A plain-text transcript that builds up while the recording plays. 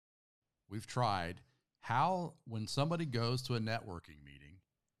we've tried. When somebody goes to a networking meeting,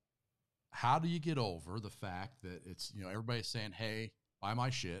 how do you get over the fact that it's, everybody's saying, hey, buy my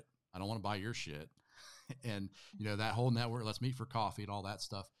shit. I don't want to buy your shit. And, that whole network, let's meet for coffee and all that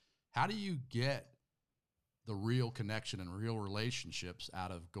stuff. How do you get the real connection and real relationships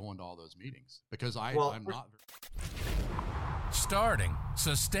out of going to all those meetings? Because I'm not. Starting,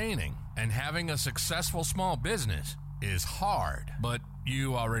 sustaining, and having a successful small business is hard, but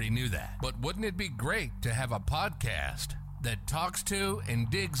you already knew that. But wouldn't it be great to have a podcast that talks to and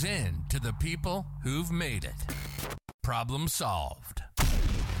digs in to the people who've made it? Problem solved.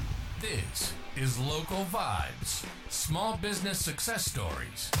 This is Local Vibes, small business success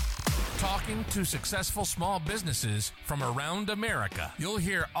stories. Talking to successful small businesses from around America. You'll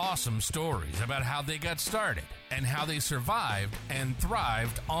hear awesome stories about how they got started and how they survived and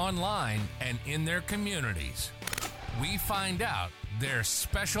thrived online and in their communities. We find out their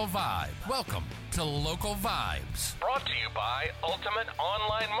special vibe. Welcome to Local Vibes. Brought to you by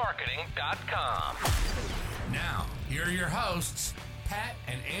UltimateOnlineMarketing.com. Now, here are your hosts, Pat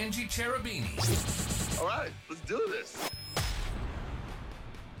and Angie Cherubini. All right, let's do this.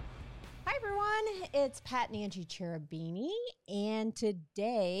 Hi, everyone. It's Pat and Angie Cherubini, and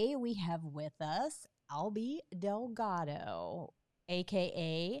today we have with us Albie Delgato,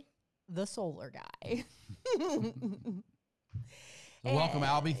 a.k.a. the Solar Guy. So welcome,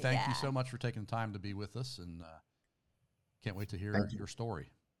 Albie. Thank you so much for taking the time to be with us, and can't wait to hear your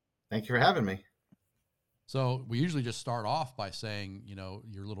story. Thank you for having me. So we usually just start off by saying,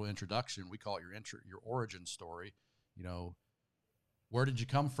 your little introduction. We call it your origin story. Where did you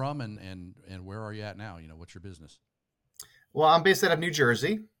come from, and where are you at now? What's your business? Well, I'm based out of New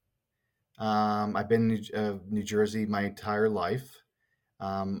Jersey. I've been in New Jersey my entire life.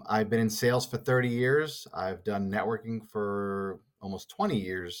 I've been in sales for 30 years. I've done networking for almost 20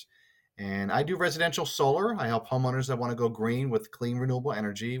 years. And I do residential solar. I help homeowners that want to go green with clean, renewable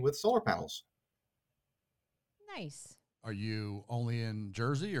energy with solar panels. Nice. Are you only in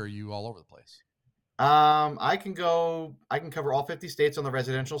Jersey, or are you all over the place? I can cover all 50 states on the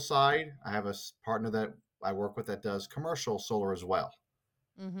residential side. I have a partner that I work with that does commercial solar as well.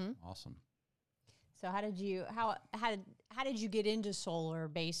 Mm-hmm. Awesome. So how did you get into solar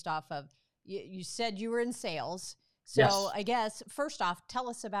based off of, you said you were in sales. So Yes. I guess first off, tell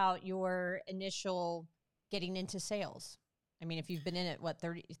us about your initial getting into sales. I mean, if you've been in it,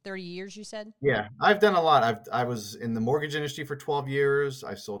 30 years, you said? Yeah, I've done a lot. I was in the mortgage industry for 12 years.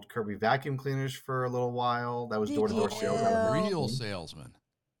 I sold Kirby vacuum cleaners for a little while. That was door-to-door sales. Real salesman.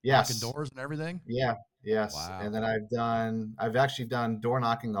 Yes. Knocking doors and everything? Yeah, yes. Wow. And then I've actually done door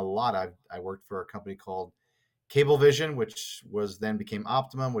knocking a lot. I worked for a company called Cablevision, which became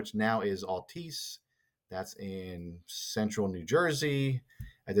Optimum, which now is Altice. That's in central New Jersey.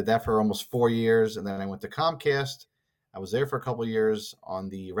 I did that for almost 4 years. And then I went to Comcast. I was there for a couple of years on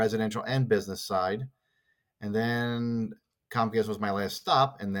the residential and business side. And then Comcast was my last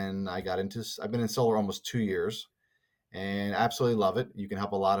stop. And then I've been in solar almost 2 years and absolutely love it. You can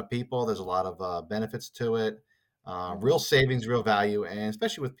help a lot of people. There's a lot of benefits to it, real savings, real value. And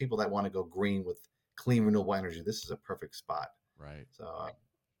especially with people that want to go green with clean, renewable energy, this is a perfect spot. Right. So,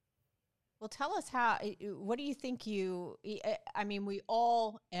 Well, tell us what do you think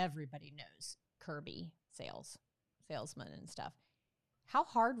everybody knows Kirby salesman and stuff. How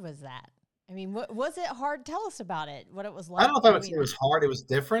hard was that? I mean, was it hard? Tell us about it, what it was like. I don't know if I would say it was hard. It was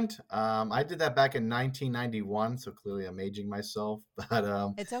different. I did that back in 1991, so clearly I'm aging myself.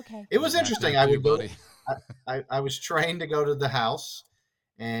 But it's okay. It was interesting. I was trained to go to the house,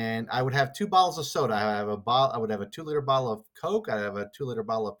 and I would have 2 bottles of soda. I would have a 2-liter bottle of Coke. I'd have a 2-liter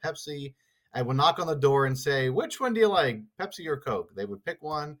bottle of Pepsi. I would knock on the door and say, "Which one do you like, Pepsi or Coke?" They would pick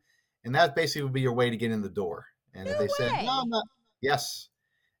one, and that basically would be your way to get in the door. And if they said, "No, I'm not," yes.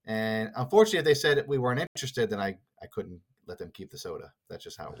 And unfortunately, if they said we weren't interested, then I couldn't let them keep the soda. That's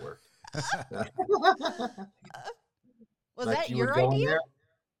just how it worked. Was that your idea?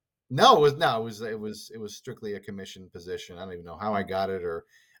 No, it was strictly a commission position. I don't even know how I got it, or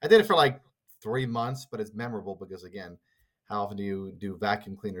I did it for like 3 months, but it's memorable because, again, how often do you do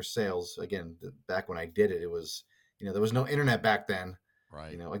vacuum cleaner sales? Again, back when I did it, it was, there was no internet back then.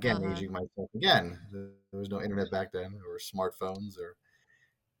 Right. Again, aging myself again. There was no internet back then, or smartphones, or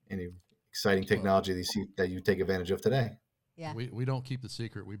any exciting technology that you take advantage of today. Yeah. We don't keep the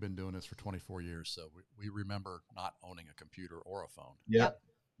secret. We've been doing this for 24 years, so we remember not owning a computer or a phone. Yep.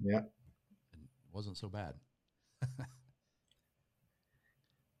 And it wasn't so bad.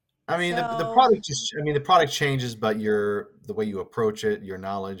 I mean, the product changes, but the way you approach it, your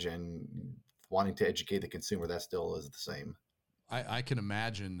knowledge, and wanting to educate the consumer, that still is the same. I can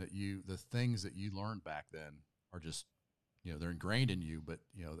imagine that the things that you learned back then are just, they're ingrained in you, but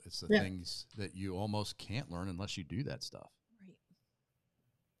it's the things that you almost can't learn unless you do that stuff. Right.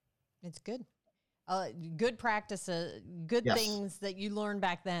 It's good. Good practices, good things that you learned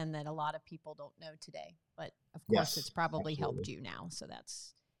back then that a lot of people don't know today. But of course, it's probably helped you now. So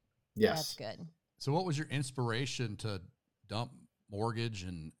that's good. So what was your inspiration to dump mortgage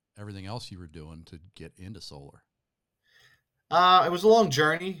and everything else you were doing to get into solar? It was a long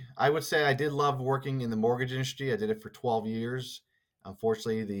journey. I would say I did love working in the mortgage industry. I did it for 12 years.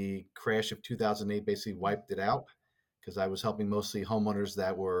 Unfortunately, the crash of 2008 basically wiped it out because I was helping mostly homeowners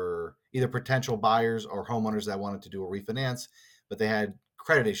that were either potential buyers or homeowners that wanted to do a refinance, but they had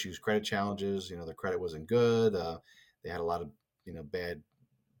credit issues, credit challenges. Their credit wasn't good. They had a lot of, bad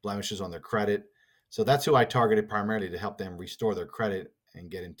blemishes on their credit. So that's who I targeted primarily to help them restore their credit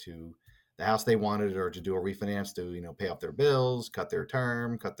and get into the house they wanted, or to do a refinance to, pay off their bills, cut their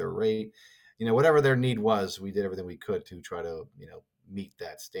term, cut their rate, whatever their need was. We did everything we could to try to, meet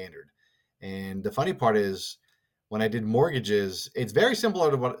that standard. And the funny part is, when I did mortgages, it's very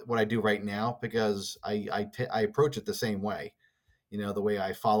similar to what I do right now, because I approach it the same way. The way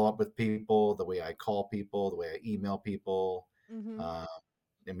I follow up with people, the way I call people, the way I email people.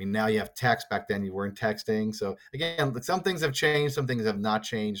 Mm-hmm. Now you have text. Back then you weren't texting. So again, some things have changed, some things have not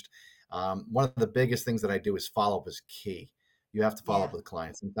changed. One of the biggest things that I do is follow up is key. You have to follow up with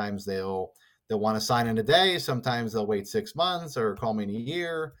clients. Sometimes they'll want to sign in a day. Sometimes they'll wait 6 months or call me in a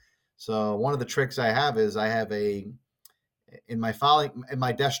year. So one of the tricks I have is in my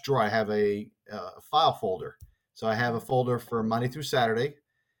desk drawer, I have a file folder. So I have a folder for Monday through Saturday,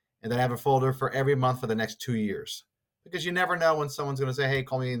 and then I have a folder for every month for the next 2 years, because you never know when someone's going to say, hey,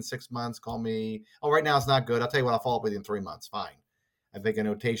 call me in 6 months, call me. Oh, right now it's not good. I'll tell you what, I'll follow up with you in 3 months. Fine. I make a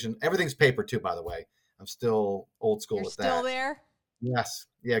notation. Everything's paper too, by the way. I'm still old school with that. You're still there? Yes.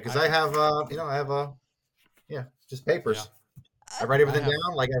 Yeah. Cause I have, just papers. Yeah. I write everything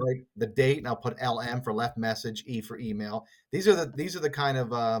down. Like I write the date, and I'll put LM for left message, E for email. These are the kind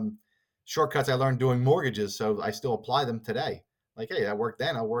of shortcuts I learned doing mortgages. So I still apply them today. Like, hey, I worked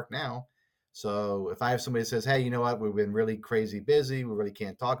then, I'll work now. So if I have somebody that says, hey, you know what, we've been really crazy busy, we really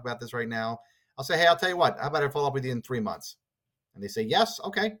can't talk about this right now, I'll say, hey, I'll tell you what, how about I follow up with you in 3 months? And they say, yes,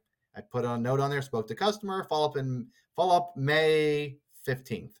 okay. I put a note on there, spoke to customer, follow up May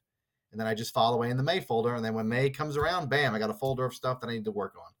 15th. And then I just file away in the May folder. And then when May comes around, bam, I got a folder of stuff that I need to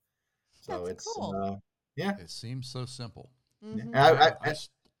work on. So That's cool. It seems so simple. Mm-hmm.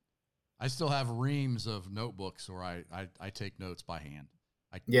 I still have reams of notebooks where I take notes by hand.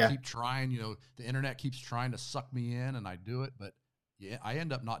 I keep trying, the internet keeps trying to suck me in, and I do it, but I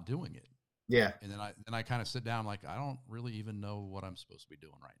end up not doing it. Yeah. And then I kind of sit down, like, I don't really even know what I'm supposed to be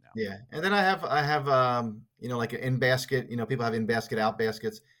doing right now. Yeah. And then I have like an in basket, people have in basket, out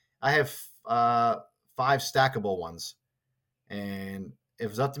baskets. I have 5 stackable ones. And if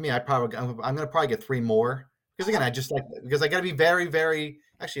it's up to me, I'm going to probably get 3 more. Because again, because I got to be very, very,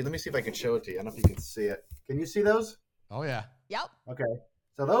 actually, let me see if I can show it to you. I don't know if you can see it. Can you see those? Oh yeah. Yep. Okay.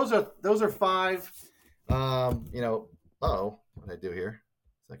 So those are 5, what did I do here?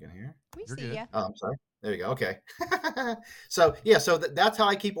 Second here. We see you. Oh, I'm sorry. There you go. Okay. So that's how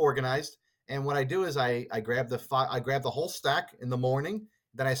I keep organized. And what I do is I grab the whole stack in the morning.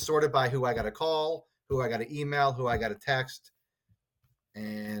 Then I sort it by who I got to call, who I got to email, who I got to text,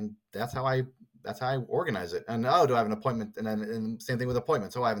 and that's how I organize it. And do I have an appointment? And same thing with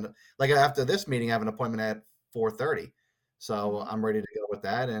appointments. So after this meeting, I have an appointment at 4:30. So I'm ready to go with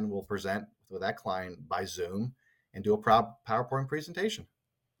that, and we'll present with that client by Zoom and do a PowerPoint presentation.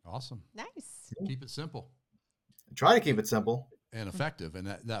 Awesome. Nice. Keep it simple. Try to keep it simple and effective. And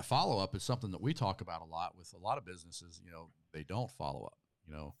that follow-up is something that we talk about a lot with a lot of businesses. They don't follow up.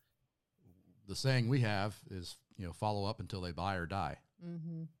 The saying we have is, follow up until they buy or die.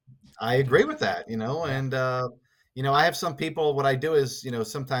 Mm-hmm. I agree with that, and, I have some people, what I do is,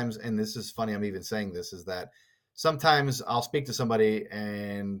 sometimes, and this is funny, I'm even saying this, is that sometimes I'll speak to somebody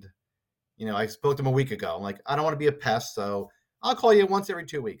and, I spoke to them a week ago. I'm like, I don't want to be a pest, so I'll call you once every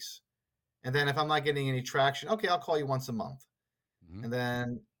 2 weeks. And then if I'm not getting any traction, okay, I'll call you once a month. Mm-hmm. And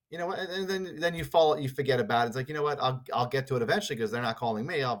then, and then you forget about it. It's like, you know what, I'll get to it eventually because they're not calling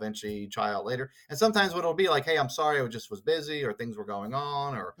me. I'll eventually try out later. And sometimes what it'll be like, hey, I'm sorry, I just was busy, or things were going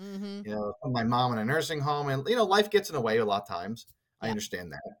on, or, my mom in a nursing home, and, life gets in the way a lot of times. I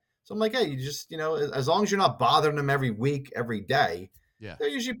understand that. So I'm like, hey, you just, as long as you're not bothering them every week, every day, they're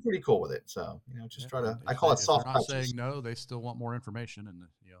usually pretty cool with it. So, just try to, I call it soft touches. If they're not saying no, they still want more information. And,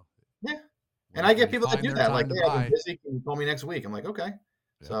 Yeah. And I get people that do that. Like, hey, I've been busy. Can you call me next week? I'm like, okay.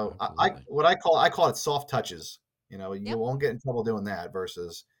 So I call it soft touches. You Yep. won't get in trouble doing that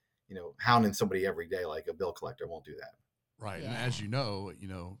versus, hounding somebody every day like a bill collector won't do that. Right. And Yeah. as you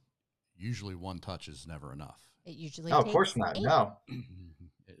know, usually one touch is never enough. It usually No, of takes course not. 8. No.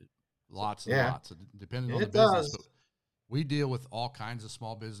 Lots and Yeah, lots, depending on the it business. But does. we deal with all kinds of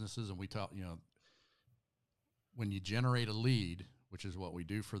small businesses, and we tell, when you generate a lead, which is what we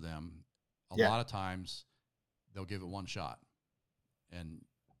do for them, a Yeah. lot of times they'll give it one shot. And,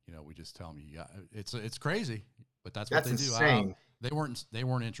 we just tell them, it's crazy, but that's what That's they do. insane. They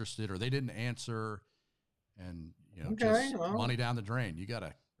weren't interested, or they didn't answer, and, Okay, just well, money down the drain. You got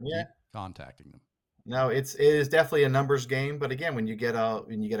to yeah. keep contacting them. No, it is definitely a numbers game. But again, when you get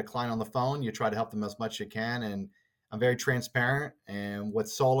a client on the phone, you try to help them as much as you can. And I'm very transparent. And with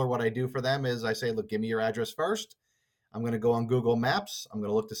solar, what I do for them is I say, look, give me your address first. I'm going to go on Google Maps. I'm going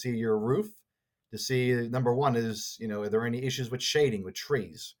to look to see your roof, to see, number one is, are there any issues with shading, with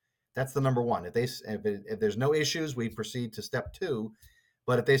trees? That's the number one. If there's no issues, we proceed to step 2.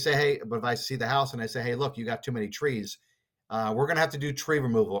 But if they say, hey, but if I see the house and I say, hey, look, you got too many trees, we're going to have to do tree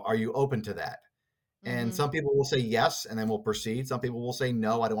removal. Are you open to that? And some people will say yes, and then we'll proceed. Some people will say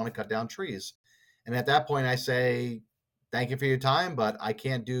no, I don't want to cut down trees. And at that point, I say, thank you for your time, but I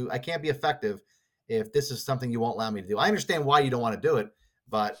can't be effective if this is something you won't allow me to do. I understand why you don't want to do it,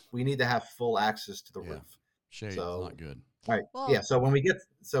 but we need to have full access to the roof. Shade is So, not good. all right. Well, Yeah. So when we get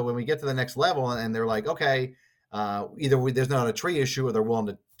to the next level, and they're like, okay, either there's not a tree issue, or they're willing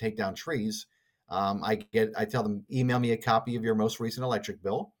to take down trees. I tell them, email me a copy of your most recent electric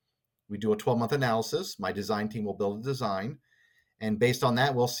bill. We do a 12-month analysis. My design team will build a design, and based on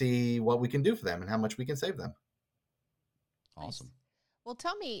that, we'll see what we can do for them and how much we can save them. Awesome. Nice. Well,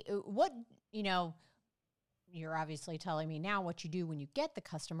 tell me what, you're obviously telling me now what you do when you get the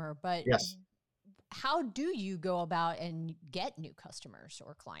customer, but Yes. how do you go about and get new customers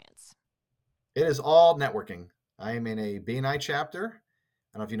or clients? It is all networking. I am in a BNI chapter.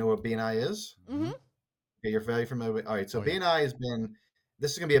 I don't know if you know what BNI is. Mm-hmm. Okay, you're very familiar with. All right, so Oh, yeah. BNI has been.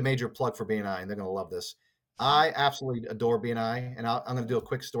 This is going to be a major plug for BNI, and they're going to love this. I absolutely adore BNI, and I'm going to do a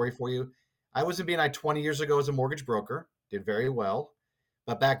quick story for you. I was in BNI 20 years ago as a mortgage broker, did very well,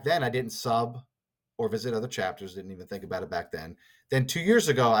 but back then I didn't sub or visit other chapters. Didn't even think about it back then. Then 2 years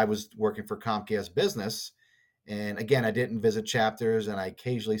ago, I was working for Comcast Business, and again, I didn't visit chapters, and I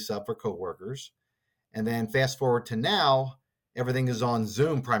occasionally sub for coworkers. And then fast forward to now, everything is on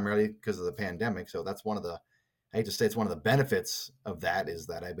Zoom primarily because of the pandemic. So that's I hate to say it's one of the benefits of that is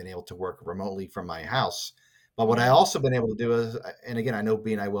that I've been able to work remotely from my house. But what I also been able to do is, and again, I know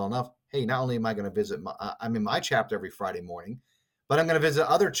BNI well enough. Hey, not only am I going to visit, I'm in my chapter every Friday morning, but I'm going to visit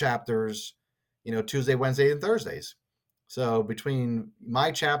other chapters, Tuesday, Wednesday, and Thursdays. So between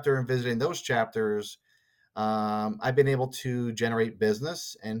my chapter and visiting those chapters, I've been able to generate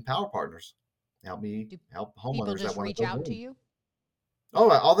business and power partners. Help People homeowners just that want reach to go out to green. you?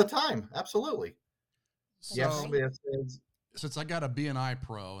 Oh, all the time. Absolutely. That's Yes. So, great. since I got a BNI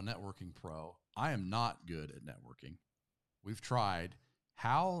pro, a networking pro, I am not good at networking. We've tried.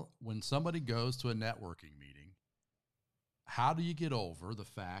 When somebody goes to a networking meeting, how do you get over the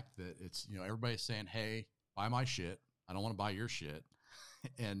fact that it's, everybody's saying, hey, buy my shit. I don't want to buy your shit.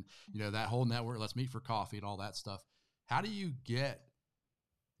 And, that whole network, let's meet for coffee and all that stuff. How do you get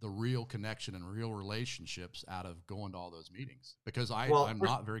the real connection and real relationships out of going to all those meetings? Because I'm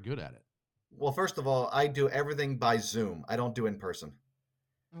not very good at it. Well, first of all, I do everything by Zoom. I don't do in person.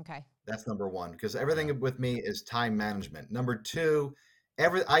 Okay. That's number one, because everything with me is time management. Number two,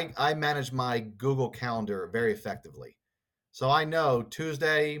 I manage my Google Calendar very effectively. So I know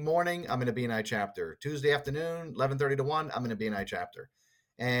Tuesday morning, I'm in a BNI chapter. Tuesday afternoon, 11:30 to 1, I'm in a BNI chapter.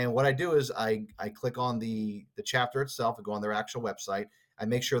 And what I do is I click on the chapter itself and go on their actual website. I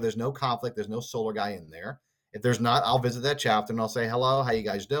make sure there's no conflict. There's no solar guy in there. If there's not, I'll visit that chapter and I'll say, hello, how you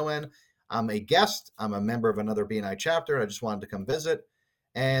guys doing? I'm a guest. I'm a member of another BNI chapter. I just wanted to come visit.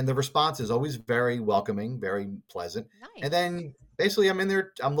 And the response is always very welcoming, very pleasant. Nice. And then basically I'm in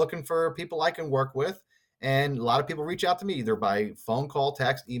there, I'm looking for people I can work with. And a lot of people reach out to me either by phone call,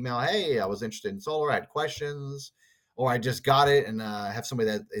 text, email. Hey, I was interested in solar. I had questions, or I just got it and have somebody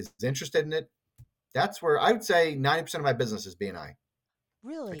that is interested in it. That's where I would say 90% of my business is BNI. I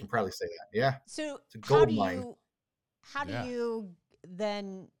Really? can probably say that. Yeah. So It's a how gold do mine. Yeah.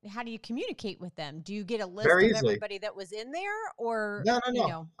 how do you communicate with them? Do you get a list Very of easily. everybody that was in there, or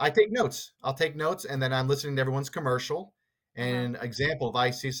No. I take notes. I'll take notes, and then I'm listening to everyone's commercial. And example, if I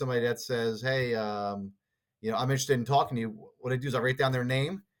see somebody that says, "Hey, I'm interested in talking to you," what I do is I write down their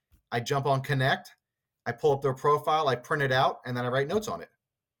name, I jump on Connect, I pull up their profile, I print it out, and then I write notes on it.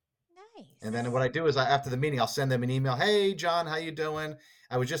 nice. And then what I do is after the meeting, I'll send them an email. Hey, John, how you doing?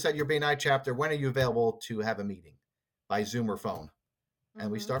 I was just at your BNI chapter. When are you available to have a meeting? by Zoom or phone,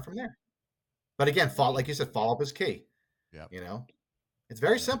 and we Mhm. start from there. But again, follow, like you said, follow up is key. Yep. You know, it's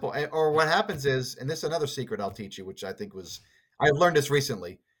very Yeah. simple. Or what happens is, and this is another secret I'll teach you, which I think I've learned this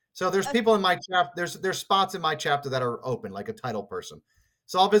recently. So there's people in my chapter, there's spots in my chapter that are open, like a title person.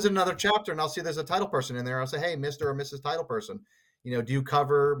 So I'll visit another chapter and I'll see there's a title person in there. I'll say, hey, Mr. or Mrs. Title person, do you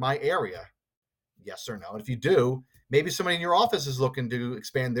cover my area? Yes or no. And if you do, maybe somebody in your office is looking to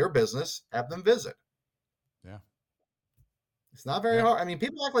expand their business, have them visit. Yeah. It's not very hard. I mean,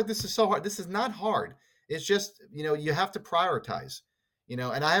 people act like this is so hard. This is not hard. It's just, you have to prioritize, and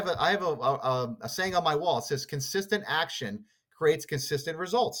I have a saying on my wall. It says consistent action creates consistent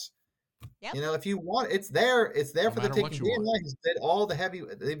results. Yep. If you want, it's there No for the matter what taking. you want. BNI has did all the heavy,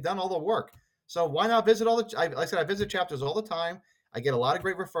 they've done all the work. So why not visit like I said, I visit chapters all the time. I get a lot of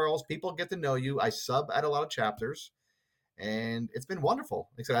great referrals. People get to know you. I sub at a lot of chapters, and it's been wonderful.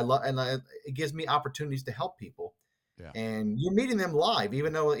 Like I said, it gives me opportunities to help people. Yeah. And you're meeting them live,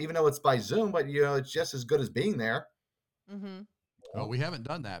 even though it's by Zoom, but it's just as good as being there. Mhm. Well, we haven't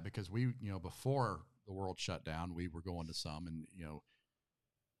done that because we, before the world shut down, we were going to some, and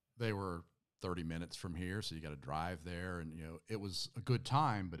they were 30 minutes from here, so you got to drive there, and it was a good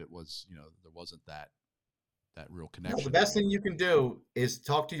time, but it was, there wasn't that real connection. No, the best thing you can do is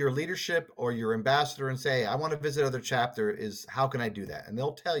talk to your leadership or your ambassador and say, I want to visit other chapter. How can I do that? And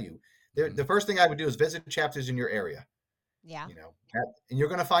they'll tell you. The first thing I would do is visit chapters in your area. Yeah. And you're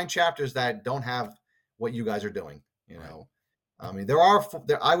going to find chapters that don't have what you guys are doing. Right. I mean,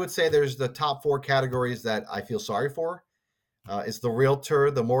 I would say there's the top 4 categories that I feel sorry for. It's the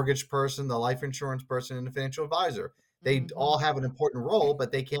realtor, the mortgage person, the life insurance person, and the financial advisor. They all have an important role,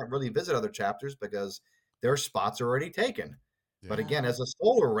 but they can't really visit other chapters because their spots are already taken. Yeah. But again, as a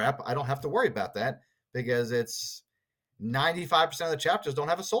solar rep, I don't have to worry about that because it's 95% of the chapters don't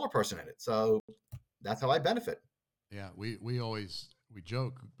have a solar person in it. So that's how I benefit. Yeah, we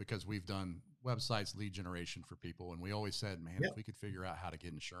joke because we've done websites lead generation for people, and we always said, man, if we could figure out how to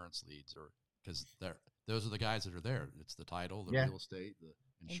get insurance leads, or because those are the guys that are there. It's the title, the real estate, the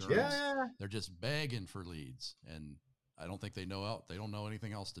insurance. Yeah. They're just begging for leads, and I don't think they don't know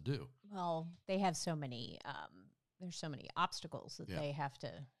anything else to do. Well, they have so many. There's so many obstacles that they have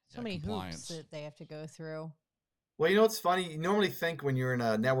to. So many hoops that they have to go through. Well, it's funny. You normally think when you're in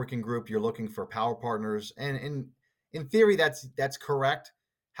a networking group, you're looking for power partners, and in theory, that's correct.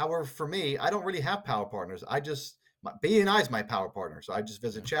 However, for me, I don't really have power partners. BNI is my power partner. So I just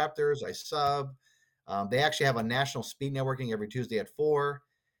visit chapters, I sub. They actually have a national speed networking every Tuesday at 4.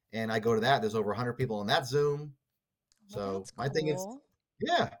 And I go to that. There's over 100 people on that Zoom. Well, So my thing is,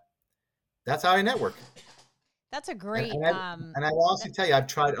 that's how I network. That's a great. And I will also tell you, I've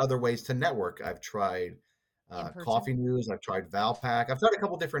tried other ways to network. I've tried Coffee News. I've tried Valpak. I've tried a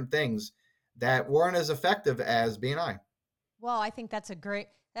couple different things that weren't as effective as BNI. Well, I think that's a great.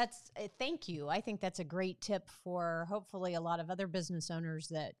 Thank you. I think that's a great tip for hopefully a lot of other business owners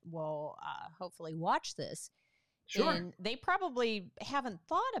that will hopefully watch this. Sure. And they probably haven't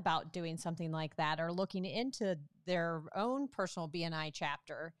thought about doing something like that or looking into their own personal BNI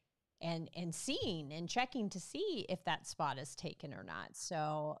chapter and seeing and checking to see if that spot is taken or not.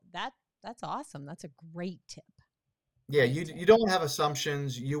 So that's awesome. That's a great tip. Yeah, you don't have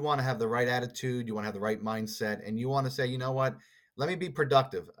assumptions. You want to have the right attitude. You want to have the right mindset, and you want to say, you know what? Let me be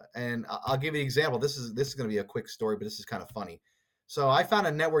productive. And I'll give you an example. This is going to be a quick story, but this is kind of funny. So I found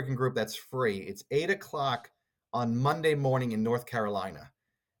a networking group that's free. It's 8:00 on Monday morning in North Carolina.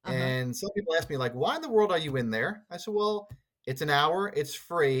 And some people ask me, like, why in the world are you in there? I said, well, it's an hour. It's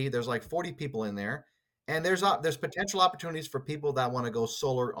free. There's like 40 people in there. And there's potential opportunities for people that want to go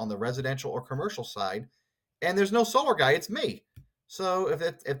solar on the residential or commercial side. And there's no solar guy. It's me. So if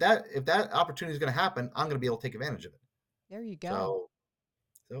that opportunity is going to happen, I'm going to be able to take advantage of it. There you go.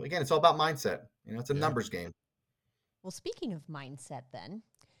 So again, it's all about mindset. It's a numbers game. Well, speaking of mindset, then,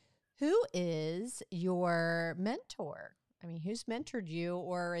 who is your mentor? I mean, who's mentored you,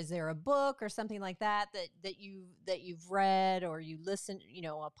 or is there a book or something like that you've read or you listened,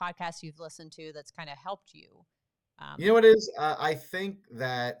 a podcast you've listened to that's kind of helped you? You know what it is? I think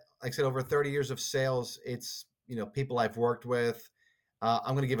that, like I said, over 30 years of sales, it's, people I've worked with.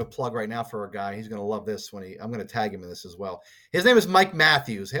 I'm going to give a plug right now for a guy. He's going to love this I'm going to tag him in this as well. His name is Mike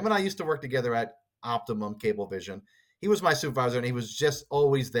Matthews. Him and I used to work together at Optimum Cablevision. He was my supervisor, and he was just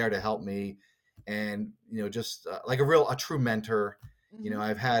always there to help me. And, just like a true mentor.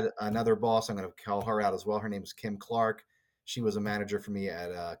 I've had another boss. I'm going to call her out as well. Her name is Kim Clark. She was a manager for me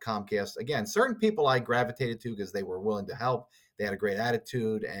at Comcast. Again, certain people I gravitated to because they were willing to help. They had a great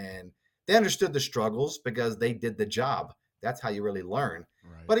attitude, and they understood the struggles because they did the job. That's how you really learn.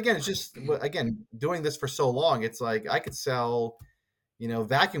 Right. But again, it's just, again, doing this for so long, it's like I could sell,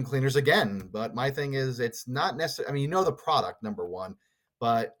 vacuum cleaners again. But my thing is, it's not necessarily, I mean, the product, number one,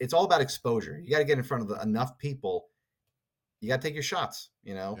 but it's all about exposure. You got to get in front of enough people. You got to take your shots,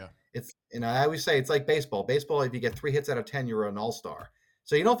 Yeah. It's, I always say it's like baseball. Baseball, if you get 3 hits out of 10, you're an all-star.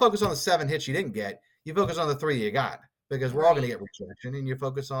 So you don't focus on the 7 hits you didn't get. You focus on the 3 you got, because we're all going to get rejection. And you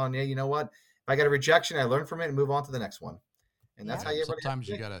focus on, you know what? If I got a rejection, I learn from it and move on to the next one. And that's how you. Sometimes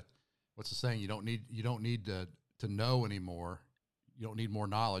you gotta. What's the saying? You don't need to know anymore. You don't need more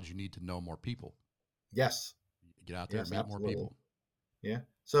knowledge. You need to know more people. Yes. Get out there and meet more people. Yeah.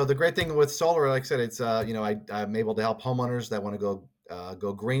 So the great thing with solar, like I said, it's I'm able to help homeowners that want to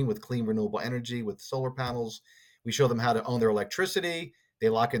go green with clean renewable energy with solar panels. We show them how to own their electricity. They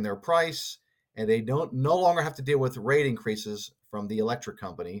lock in their price, and they no longer have to deal with rate increases from the electric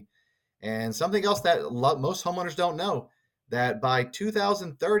company. And something else that most homeowners don't know, that by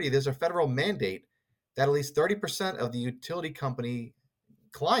 2030, there's a federal mandate that at least 30% of the utility company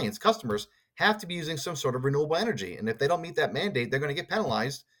customers, have to be using some sort of renewable energy. And if they don't meet that mandate, they're going to get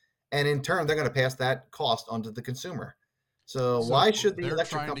penalized. And in turn, they're going to pass that cost onto the consumer. So why should the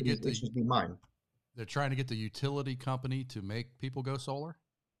electric companies issues be mine? They're trying to get the utility company to make people go solar?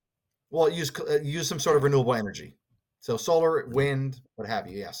 Well, use some sort of renewable energy. So solar, wind, what have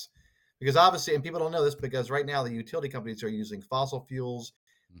you, yes. Because obviously, and people don't know this, because right now the utility companies are using fossil fuels,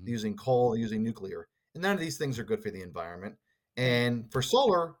 using coal, using nuclear. And none of these things are good for the environment. And for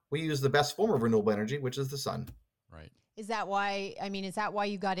solar, we use the best form of renewable energy, which is the sun. Right. Is that why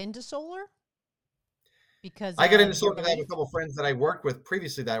you got into solar? Because I got into solar because I have a couple of friends that I worked with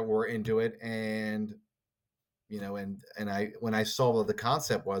previously that were into it. And, when I saw what the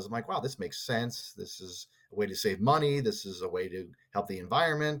concept was, I'm like, wow, this makes sense. This is a way to save money. This is a way to help the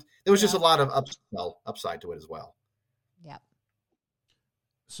environment. There was just a lot of upside to it as well. Yep.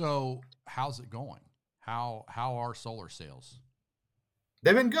 So how's it going? How are solar sales?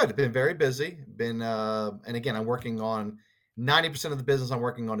 They've been good. Been very busy. And again, I'm working on 90% of the business I'm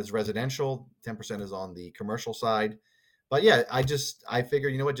working on is residential. 10% is on the commercial side. But yeah, I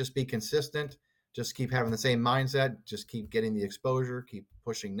figure, just be consistent. Just keep having the same mindset. Just keep getting the exposure. Keep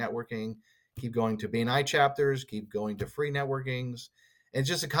pushing networking. Keep going to BNI chapters. Keep going to free networkings. And it's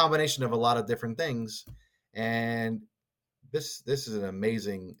just a combination of a lot of different things. And this is an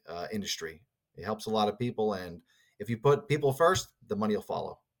amazing industry. It helps a lot of people, and if you put people first, the money will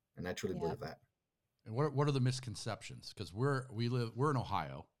follow. And I truly believe that. And what are the misconceptions? Because we're in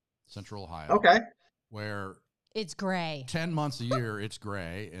Ohio, Central Ohio. Okay. Where it's gray. 10 months a year, it's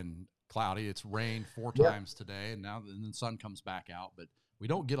gray and cloudy. It's rained 4 times today, and now the sun comes back out. But we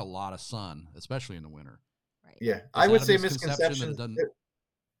don't get a lot of sun, especially in the winter. Right. Yeah, I would say misconceptions.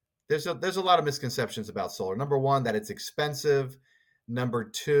 There's a lot of misconceptions about solar. Number one, that it's expensive. Number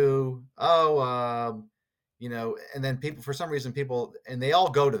two, and then people, for some reason, and they all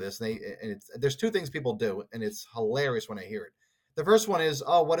go to this. There's 2 things people do, and it's hilarious when I hear it. The first one is,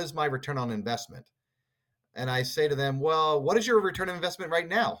 what is my return on investment? And I say to them, well, what is your return on investment right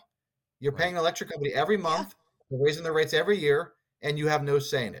now? You're paying an electric company every month, they're raising their rates every year, and you have no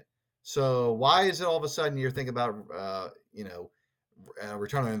say in it. So why is it all of a sudden you're thinking about,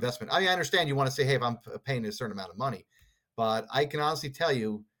 return on investment? I mean, I understand you want to say, hey, if I'm paying a certain amount of money. But I can honestly tell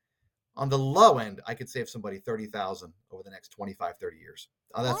you, on the low end, I could save somebody $30,000 over the next 25, 30 years.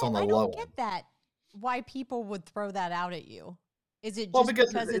 That's on the low end. I don't get that. Why people would throw that out at you? Is it just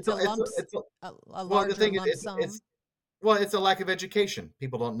because it's a larger lump sum? It's a lack of education.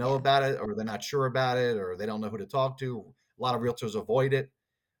 People don't know about it, or they're not sure about it, or they don't know who to talk to. A lot of realtors avoid it.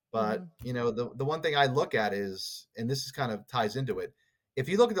 But, the one thing I look at is, and this is kind of ties into it, if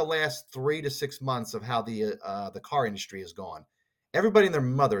you look at the last 3 to 6 months of how the car industry has gone, everybody and their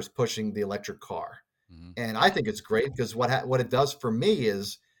mother is pushing the electric car. And I think it's great, because what it does for me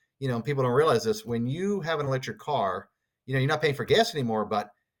is, people don't realize this, when you have an electric car, you're not paying for gas anymore,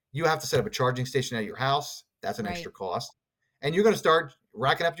 but you have to set up a charging station at your house. That's an extra cost. And you're going to start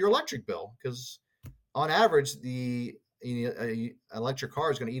racking up your electric bill, because on average, the electric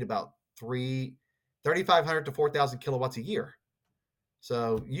car is going to eat about 3,500 to 4,000 kilowatts a year.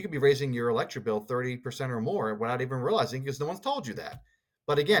 So you could be raising your electric bill 30% or more without even realizing, because no one's told you that.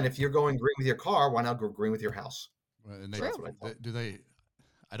 But again, if you're going green with your car, why not go green with your house? And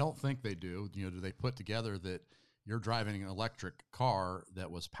I don't think they do. Do they put together that you're driving an electric car that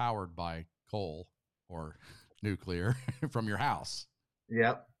was powered by coal or nuclear from your house?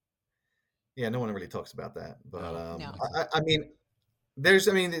 Yep. Yeah, no one really talks about that. But no. I mean, there's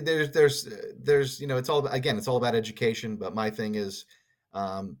it's all about education. But my thing is,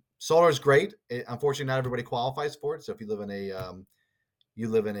 Solar is great. Unfortunately, not everybody qualifies for it. So if you live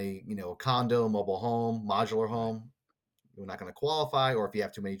in a condo, mobile home, modular home, you're not going to qualify. Or if you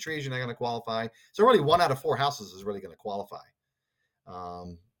have too many trees, you're not going to qualify. So really, 1 out of 4 houses is really going to qualify.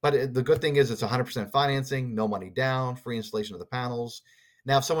 But the good thing is it's 100% financing, no money down, free installation of the panels.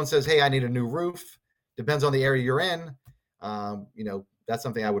 Now, if someone says, "Hey, I need a new roof," depends on the area you're in. That's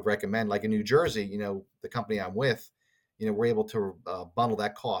something I would recommend. Like in New Jersey, the company I'm with, we're able to bundle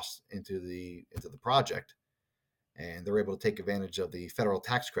that cost into the project, and they're able to take advantage of the federal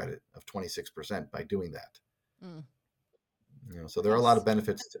tax credit of 26% by doing that. Mm. So there are a lot of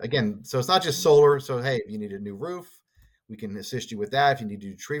benefits. Again, so it's not just solar. So hey, if you need a new roof, we can assist you with that. If you need to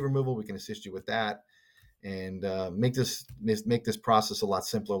do tree removal, we can assist you with that, and make this process a lot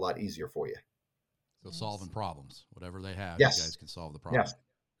simpler, a lot easier for you. So solving problems, whatever they have, Yes. you guys can solve the problem. Yes.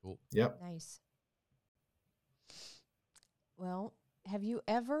 Cool. Yep. Nice. Well, have you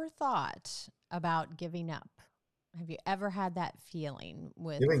ever thought about giving up? Have you ever had that feeling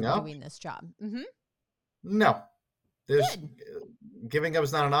with Giving up? doing this job? Mm-hmm. No, there's Good. giving up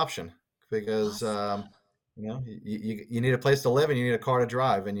is not an option because Awesome. you need a place to live and you need a car to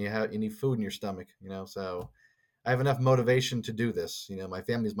drive and you need food in your stomach. So I have enough motivation to do this. My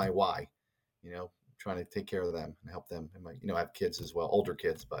family's my why. Trying to take care of them and help them. And I have kids as well, older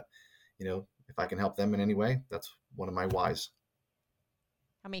kids, but if I can help them in any way, that's one of my whys.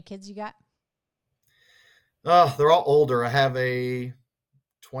 How many kids you got? Oh, they're all older. I have a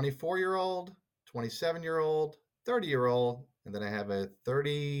 24-year-old, 27-year-old, 30-year-old, and then I have a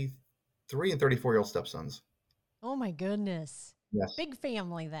 33 and 34-year-old stepsons. Oh my goodness. Yes. Big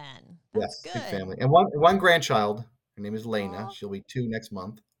family then. That's good. Big family. And one grandchild. Her name is Lena. Aw. She'll be 2 next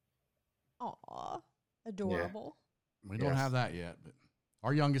month. Aw, adorable. We don't have that yet, but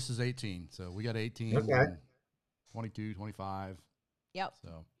our youngest is 18. So we got 18, Okay. 22, 25. Yep.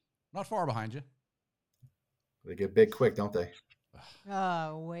 So not far behind you. They get big quick, don't they?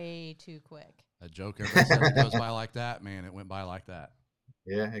 Oh, way too quick. That joke everybody says it goes by like that, man. It went by like that.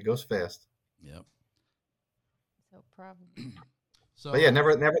 Yeah, it goes fast. Yep. So probably. So, But yeah,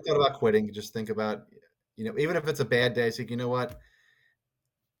 never thought about quitting. Just think about, even if it's a bad day, think, you know what?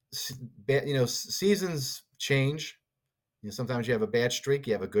 Seasons change. Sometimes you have a bad streak,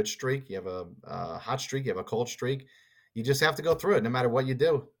 you have a good streak, you have a hot streak, you have a cold streak. You just have to go through it, no matter what you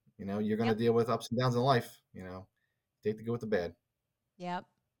do. You're going to deal with ups and downs in life. Take the good with the bad. Yep.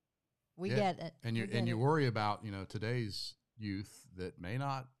 We get it. And you worry about today's youth that may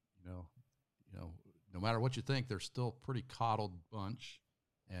not no matter what you think, they're still a pretty coddled bunch.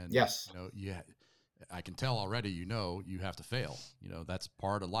 And yes, I can tell already. You have to fail. That's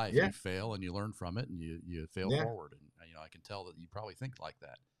part of life. Yeah. You fail and you learn from it, and you fail forward. And I can tell that you probably think like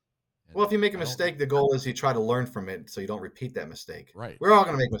that. And well, if you make a mistake, the goal is you try to learn from it so you don't repeat that mistake. Right. We're all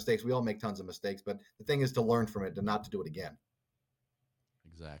going to make mistakes. We all make tons of mistakes, but the thing is to learn from it, to not to do it again.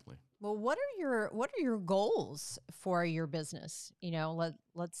 Exactly. Well, what are your goals for your business?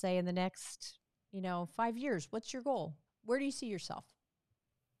 Let's say in the next 5 years. What's your goal? Where do you see yourself?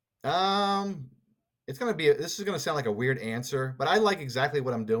 It's going to be this is going to sound like a weird answer, but I like exactly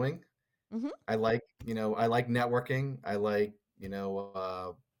what I'm doing. Mm-hmm. I like networking. I like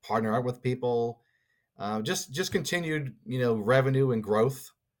partner up with people. Just continued revenue and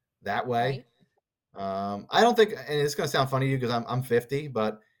growth that way. Right. I don't think, and it's going to sound funny to you because I'm 50,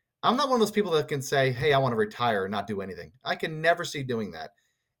 but I'm not one of those people that can say, "Hey, I want to retire and not do anything." I can never see doing that.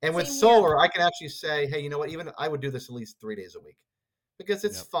 And with solar, I can actually say, "Hey, you know what? Even I would do this at least 3 days a week because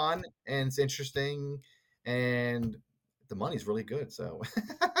it's fun and it's interesting and the money's really good." So,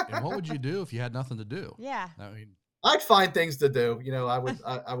 and what would you do if you had nothing to do? Yeah, I'd find things to do. I want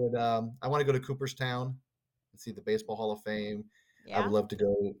to go to Cooperstown and see the Baseball Hall of Fame. Yeah. I would love to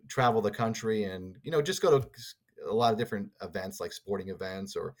go travel the country and, just go to a lot of different events like sporting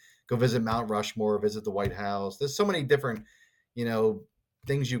events or go visit Mount Rushmore, visit the White House. There's so many different,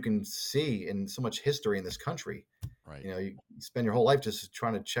 things you can see and so much history in this country. Right. You spend your whole life just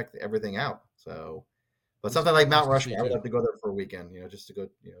trying to check everything out. So, but something like Mount Rushmore, I would love to go there for a weekend, just to go,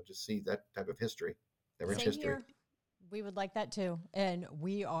 just see that type of history, that rich history. Here. We would like that too. And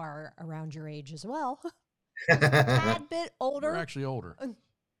we are around your age as well. A tad bit older. We're actually older.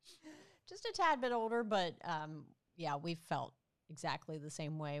 Just a tad bit older, but we felt exactly the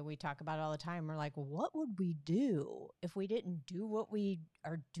same way. We talk about it all the time. We're like, what would we do if we didn't do what we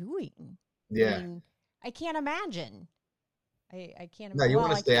are doing? Yeah. I can't imagine. I can't imagine. No, you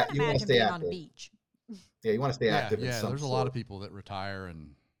want to stay active. You want to stay active on the beach. Yeah, you want to stay active. Yeah, there's a lot of people that retire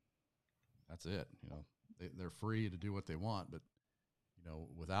and that's it. They're free to do what they want, but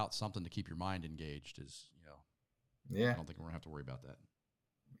without something to keep your mind engaged is, I don't think we're gonna have to worry about that.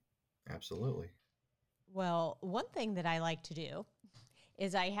 Absolutely. Well, one thing that I like to do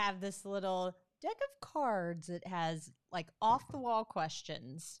is I have this little deck of cards that has like off the wall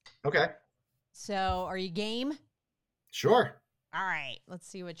questions. Okay. So, are you game? Sure. All right, let's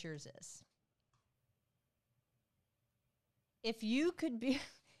see what yours is. If you could be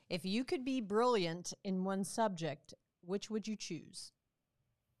if you could be brilliant in one subject, which would you choose?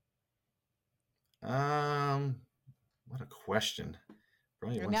 What a question.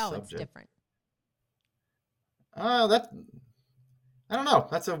 Probably one No, it's subject. different. That I don't know.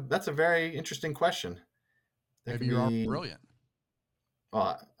 That's a very interesting question. That Maybe could you are be. brilliant.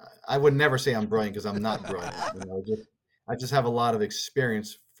 I would never say I'm brilliant because I'm not brilliant. I just have a lot of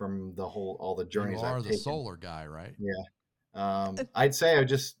experience from all the You journeys are I've the taken. solar guy, right? Yeah. I'd say I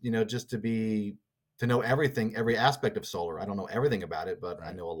just to know everything, every aspect of solar. I don't know everything about it, but I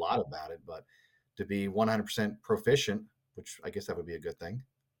Right. know a lot about it. But to be 100% proficient, which I guess that would be a good thing.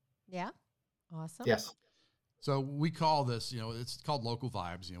 Yeah. Awesome. Yes. So we call this, it's called local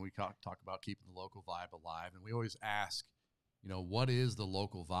vibes. We talk about keeping the local vibe alive. And we always ask, what is the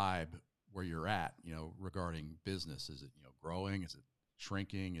local vibe where you're at, regarding business? Is it, growing? Is it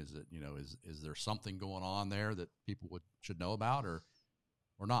shrinking? Is it, is there something going on there that people should know about or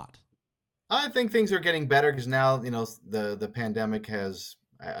not? I think things are getting better because now, the pandemic has,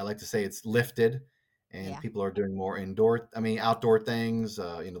 I like to say it's lifted and Yeah. people are doing more outdoor things.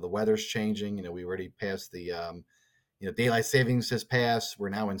 The weather's changing. We already passed the, daylight savings has passed. We're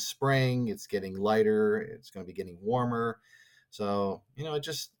now in spring. It's getting lighter. It's going to be getting warmer. So, and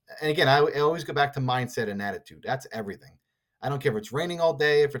again, I always go back to mindset and attitude. That's everything. I don't care if it's raining all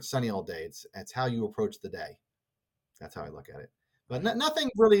day, if it's sunny all day. It's how you approach the day. That's how I look at it. But nothing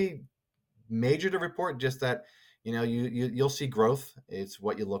really major to report, just that you'll see growth. It's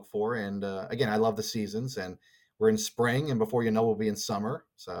what you look for. And again, I love the seasons, and we're in spring, and before you know, we'll be in summer.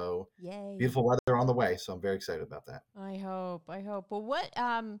 So Yay. beautiful weather on the way. So I'm very excited about that. I hope. Well,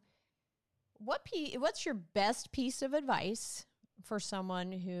 what's your best piece of advice for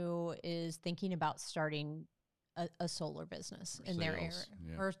someone who is thinking about starting a solar business in their area,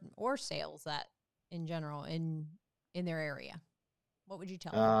 or sales that in general in their area? What would you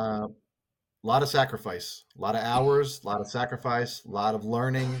tell them? A lot of sacrifice, a lot of hours, a lot of sacrifice, a lot of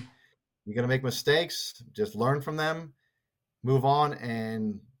learning. You're going to make mistakes. Just learn from them, move on.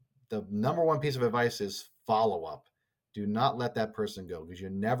 And the number one piece of advice is follow up. Do not let that person go, because you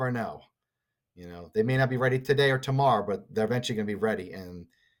never know. They may not be ready today or tomorrow, but they're eventually going to be ready, and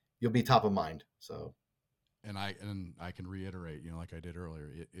you'll be top of mind. So, and I can reiterate, like I did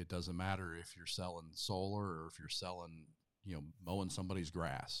earlier, it doesn't matter if you're selling solar or if you're selling, mowing somebody's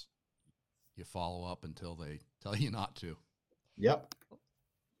grass. You follow up until they tell you not to. Yep.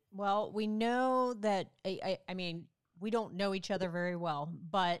 Well, we know that, I mean, we don't know each other very well,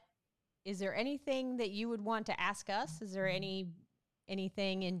 but is there anything that you would want to ask us? Is there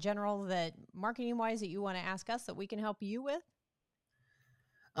anything in general that marketing wise that you want to ask us that we can help you with?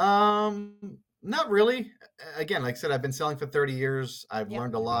 Not really. Again, like I said, I've been selling for 30 years. I've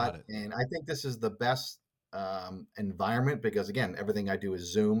learned a lot, and I think this is the best environment because, again, everything I do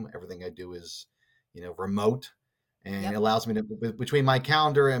is Zoom. Everything I do is, remote, and it allows me to, between my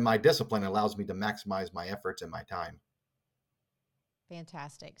calendar and my discipline, it allows me to maximize my efforts and my time.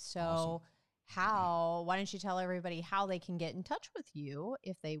 Fantastic. So why don't you tell everybody how they can get in touch with you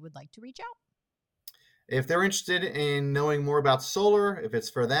if they would like to reach out? If they're interested in knowing more about solar, if it's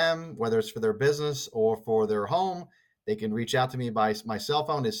for them, whether it's for their business or for their home, they can reach out to me by my cell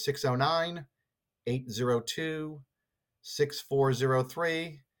phone is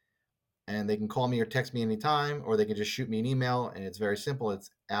 609-802-6403. And they can call me or text me anytime, or they can just shoot me an email. And it's very simple. It's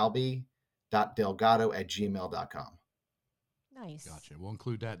albie.delgato@gmail.com. Nice. Gotcha. We'll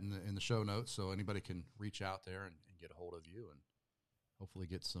include that in the show notes so anybody can reach out there and get a hold of you and hopefully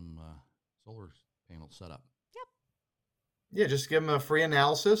get some solar panels set up. Yep. Yeah, just give them a free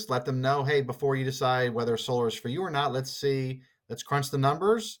analysis. Let them know, hey, before you decide whether solar is for you or not, let's crunch the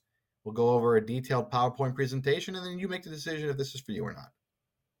numbers. We'll go over a detailed PowerPoint presentation, and then you make the decision if this is for you or not.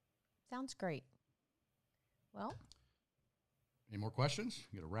 Sounds great. Well, any more questions?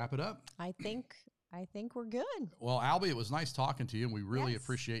 You got to wrap it up. I think we're good. Well, Albie, it was nice talking to you, and we really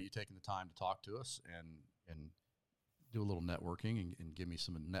appreciate you taking the time to talk to us and do a little networking and give me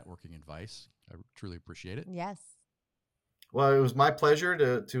some networking advice. I truly appreciate it. Yes. Well, it was my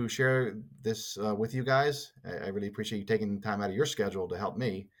pleasure to share this with you guys. I really appreciate you taking time out of your schedule to help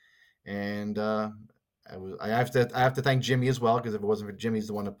me. And I have to thank Jimmy as well, because if it wasn't for Jimmy's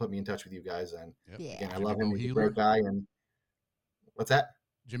the one that put me in touch with you guys. And again, I love him. He's a great guy. And what's that?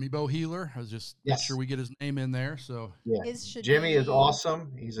 Jimmy Bo Healer. I was just make Yes. sure we get his name in there. So Yeah, Should Jimmy is be-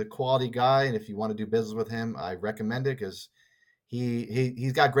 awesome. He's a quality guy, and if you want to do business with him, I recommend it because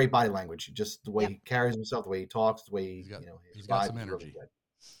he's got great body language. Just the way Yep. he carries himself, the way he talks, the way he, his he's got vibe some is really energy. good.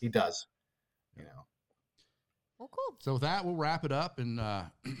 He does. Well, cool. So with that, we'll wrap it up. And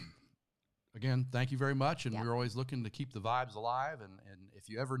again, thank you very much. And Yeah. we're always looking to keep the vibes alive. And if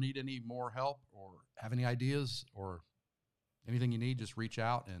you ever need any more help or have any ideas or anything you need, just reach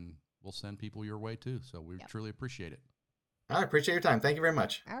out and we'll send people your way too. So we truly appreciate it. I appreciate your time. Thank you very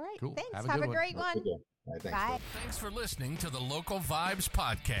much. All right. Cool. Thanks. Have a Have good a one. great one. All right, thanks. Bye. Thanks for listening to the Local Vibes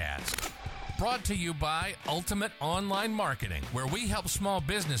Podcast. Brought to you by Ultimate Online Marketing, where we help small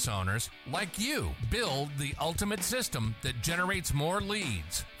business owners like you build the ultimate system that generates more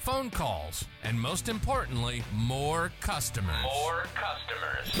leads, phone calls, and most importantly, more customers.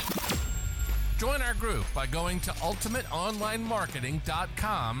 Join our group by going to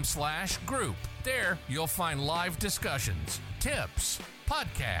ultimateonlinemarketing.com/group. There, you'll find live discussions, tips,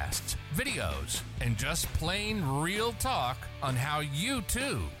 podcasts, videos, and just plain real talk on how you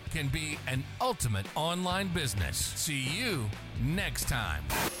too can be an ultimate online business. See you next time.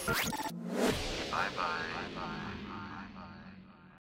 Bye-bye.